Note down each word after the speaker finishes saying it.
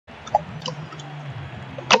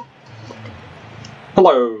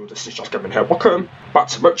Hello, this is Just Gaming here. Welcome back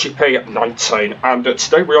to MotoGP 19, and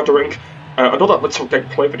today we are doing another little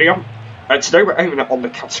gameplay video. Today we're aiming it on the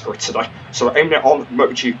category today, so we're aiming it on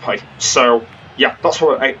MotoGP. So yeah, that's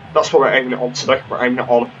what we're aiming it on today. We're aiming it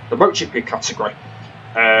on the MotoGP category.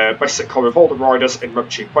 Basically, with all the riders in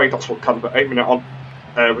MotoGP, that's what we're kind of aiming it on.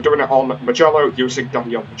 We're doing it on Mugello using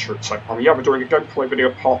Daniel Petrucci. And yeah, we're doing a gameplay video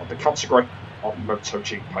part of the category on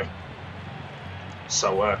MotoGP.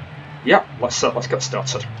 So yeah, let's get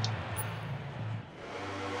started.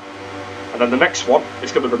 And then the next one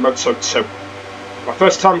is going to be Moto 2. My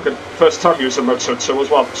first time using Moto 2 as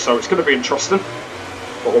well, so it's going to be interesting.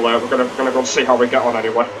 But we're going to go and see how we get on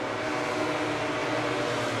anyway.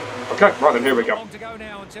 Okay, right then, here we go. Long to go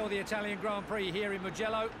now until the Italian Grand Prix here in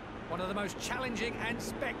Mugello, one of the most challenging and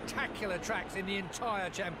spectacular tracks in the entire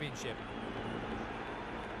championship.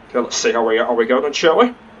 Okay, let's see how we go then, shall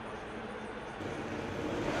we?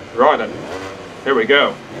 Right then, here we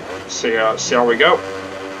go. See how we go.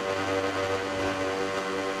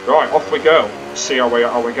 Right, off we go. See how we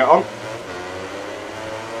get on.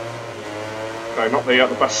 Okay, not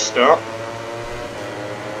the best start.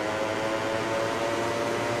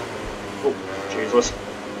 Oh, Jesus.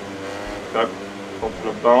 Okay, bumping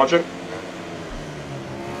and barging.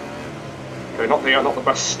 Okay, not the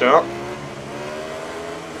best start.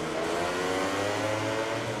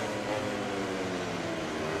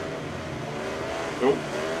 Oh.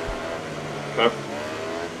 Okay.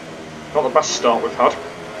 Not the best start we've had.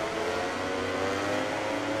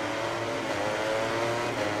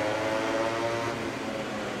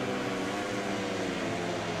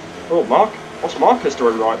 Oh, Mark? What's Marcus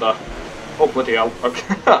doing right there? Oh, bloody hell.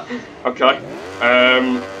 Okay. Okay.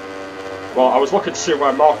 Well, I was looking to see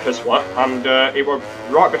where Marcus were, and he were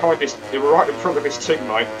right behind he were right in front of his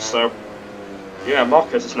teammate, so yeah,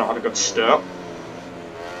 Marcus has not had a good start.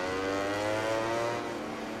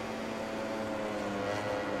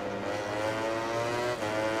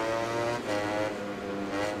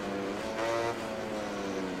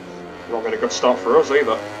 Not been a good start for us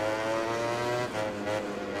either.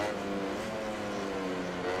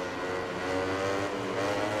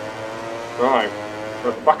 Right,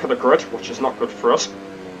 we're at the back of the grid, which is not good for us.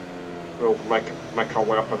 We'll make our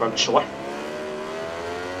way up eventually.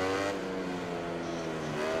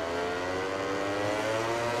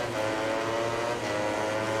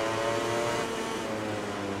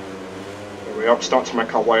 Here we are, starting to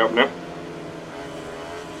make our way up now.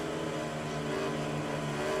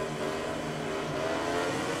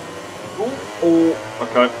 Oh,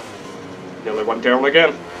 okay. Nearly went down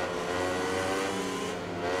again.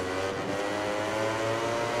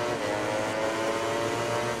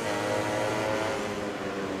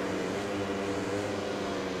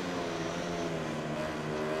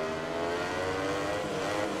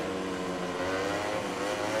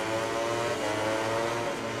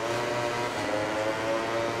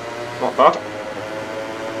 Not bad.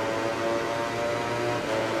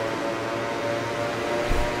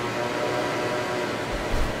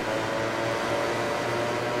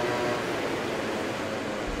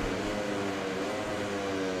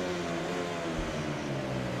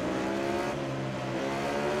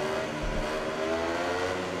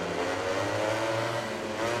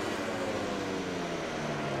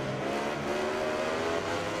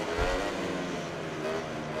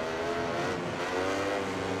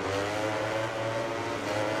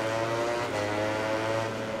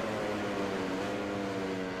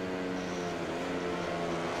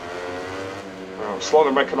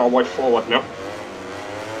 Slowly making our way forward now.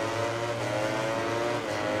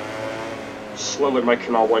 Slowly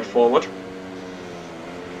making our way forward.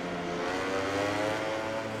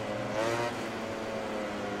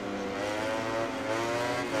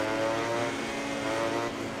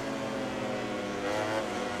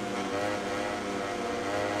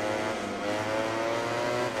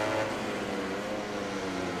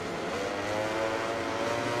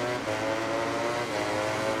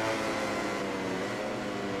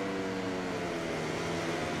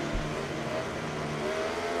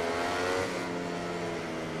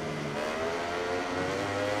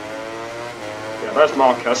 Yeah, there's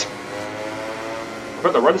Marquez. I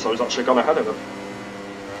bet Lorenzo's actually gone ahead of him.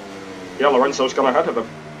 Yeah, Lorenzo's gone ahead of him.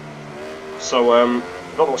 So, I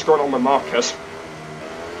don't know what's going on with Marquez.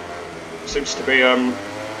 Seems to be,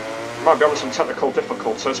 might be having some technical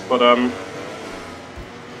difficulties, but,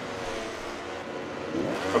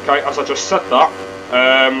 okay, as I just said that,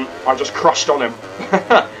 I just crashed on him.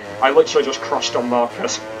 I literally just crashed on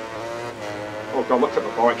Marquez. Oh god, look at the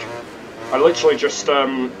bike. I literally just,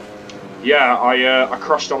 yeah, I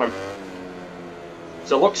crashed on him.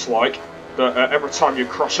 So it looks like that every time you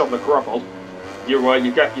crash on the gravel,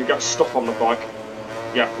 you get stuff on the bike.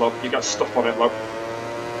 Yeah, look, you get stuff on it. Look,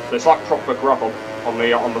 there's like proper gravel on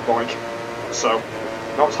the bike. So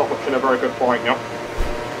now it's not looking a very good bike now.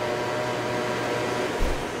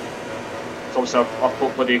 So obviously I've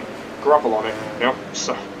put bloody gravel on it now.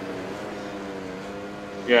 So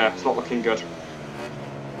yeah, it's not looking good.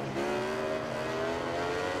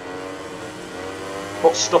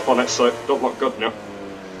 Put stuff on it so it don't look good now.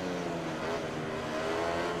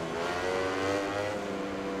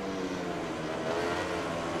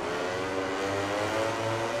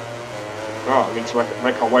 Right, we need to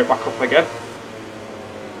make our way back up again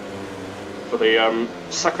for the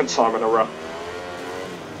second time in a row.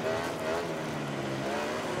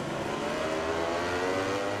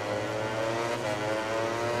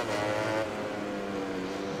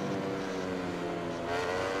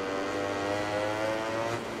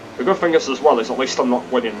 The good thing is as well is at least I'm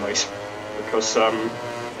not winning these because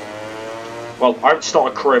well, I haven't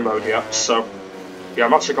started career mode yet, so yeah,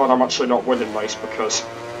 I'm actually glad I'm actually not winning these because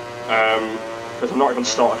I've not even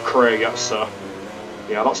started career yet. So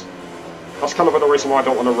yeah, that's kind of the reason why I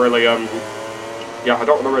don't want to really yeah, I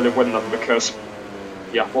don't want to really win them because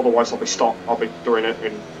yeah, otherwise I'll be doing it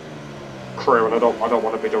in career and I don't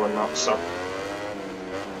want to be doing that. So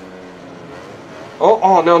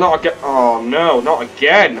oh no, not again! Oh no, not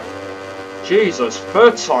again! Jesus,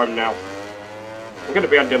 third time now. I'm going to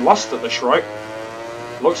be ending last at this rate.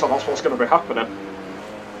 Looks like that's what's going to be happening.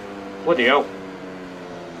 Bloody hell.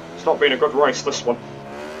 It's not been a good race, this one.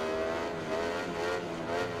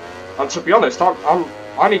 And to be honest,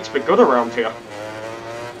 I need to be good around here.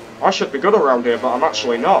 I should be good around here, but I'm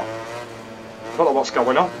actually not. I don't know what's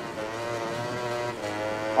going on.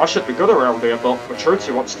 I should be good around here, but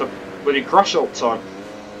Matruti wants to bloody crash all the time.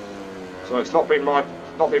 So it's not been my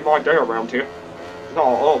day around here. Not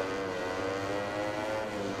at all.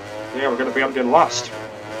 Yeah, we're going to be ending last.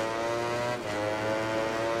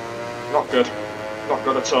 Not good. Not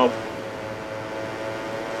good at all.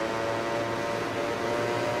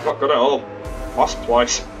 Not good at all. Last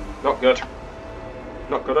place. Not good.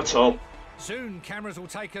 Not good at all. Soon cameras will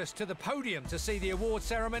take us to the podium to see the award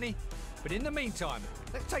ceremony. But in the meantime,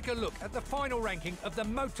 let's take a look at the final ranking of the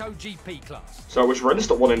MotoGP class. So it was Rins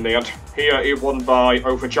that won in the end. He won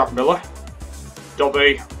over Jack Miller,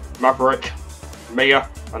 Dobby, Maverick, Mia,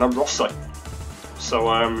 and then Rossi.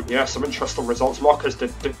 So yeah, some interesting results. Marquez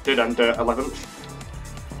did end 11th.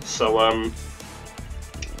 So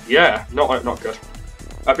yeah, not good.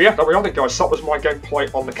 But yeah, there we are then, guys. That was my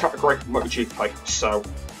gameplay on the category MotoGP. So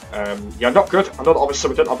yeah, not good. I know that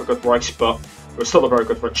obviously we didn't have a good race, but it was still a very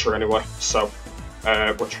good victory anyway. So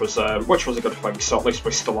which was a good thing. So at least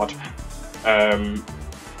we still had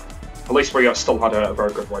still had a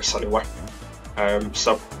very good race anyway.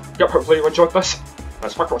 So yeah, hopefully you enjoyed this.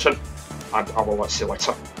 Thanks for watching, and I will see you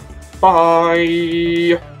later.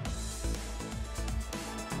 Bye.